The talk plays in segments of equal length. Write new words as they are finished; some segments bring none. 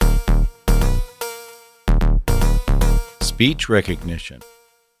Speech recognition.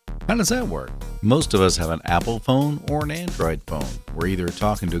 How does that work? Most of us have an Apple phone or an Android phone. We're either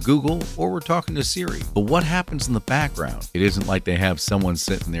talking to Google or we're talking to Siri. But what happens in the background? It isn't like they have someone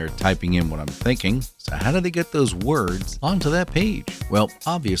sitting there typing in what I'm thinking. So how do they get those words onto that page? Well,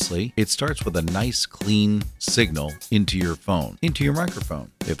 obviously, it starts with a nice, clean signal into your phone, into your microphone.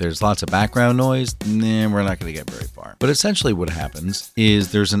 If there's lots of background noise, we're not going to get very far. But essentially what happens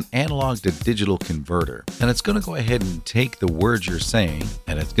is there's an analog to digital converter, and it's going to go ahead and take the words you're saying,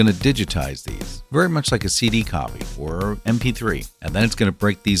 and it's going to digitize these, very much like a CD copy or MP3. And then it's going to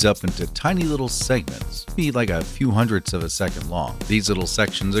break these up into tiny little segments, be like a few hundredths of a second long. These little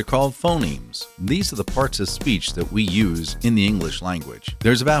sections are called phonemes. These are the parts of speech that we use in the English language.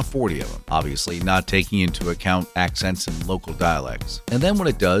 There's about 40 of them, obviously not taking into account accents and local dialects. And then what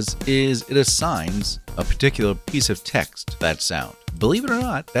it does is it assigns a particular piece of text to that sound. Believe it or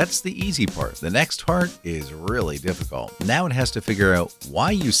not, that's the easy part. The next part is really difficult. Now it has to figure out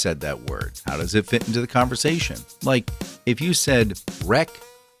why you said that word. How does it fit into the conversation? Like, if you said, wreck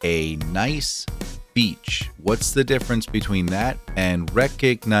a nice beach, what's the difference between that and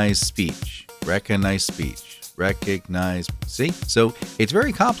recognize speech? Recognize speech. Recognize. See? So it's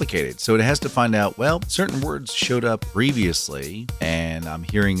very complicated. So it has to find out, well, certain words showed up previously and I'm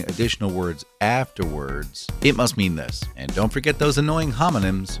hearing additional words afterwards. It must mean this. And don't forget those annoying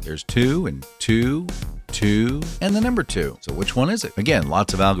homonyms. There's two and two, and the number 2. So which one is it? Again,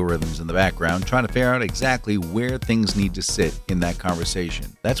 lots of algorithms in the background trying to figure out exactly where things need to sit in that conversation.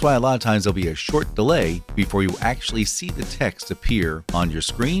 That's why a lot of times there'll be a short delay before you actually see the text appear on your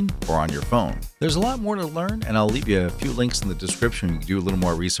screen or on your phone. There's a lot more to learn, and I'll leave you a few links in the description. You can do a little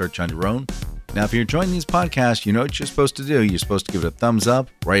more research on your own. Now, if you're enjoying these podcasts, you know what you're supposed to do. You're supposed to give it a thumbs up,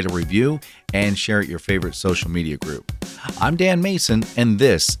 write a review, and share it your favorite social media group. I'm Dan Mason, and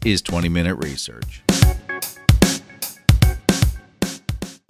this is 20 Minute Research.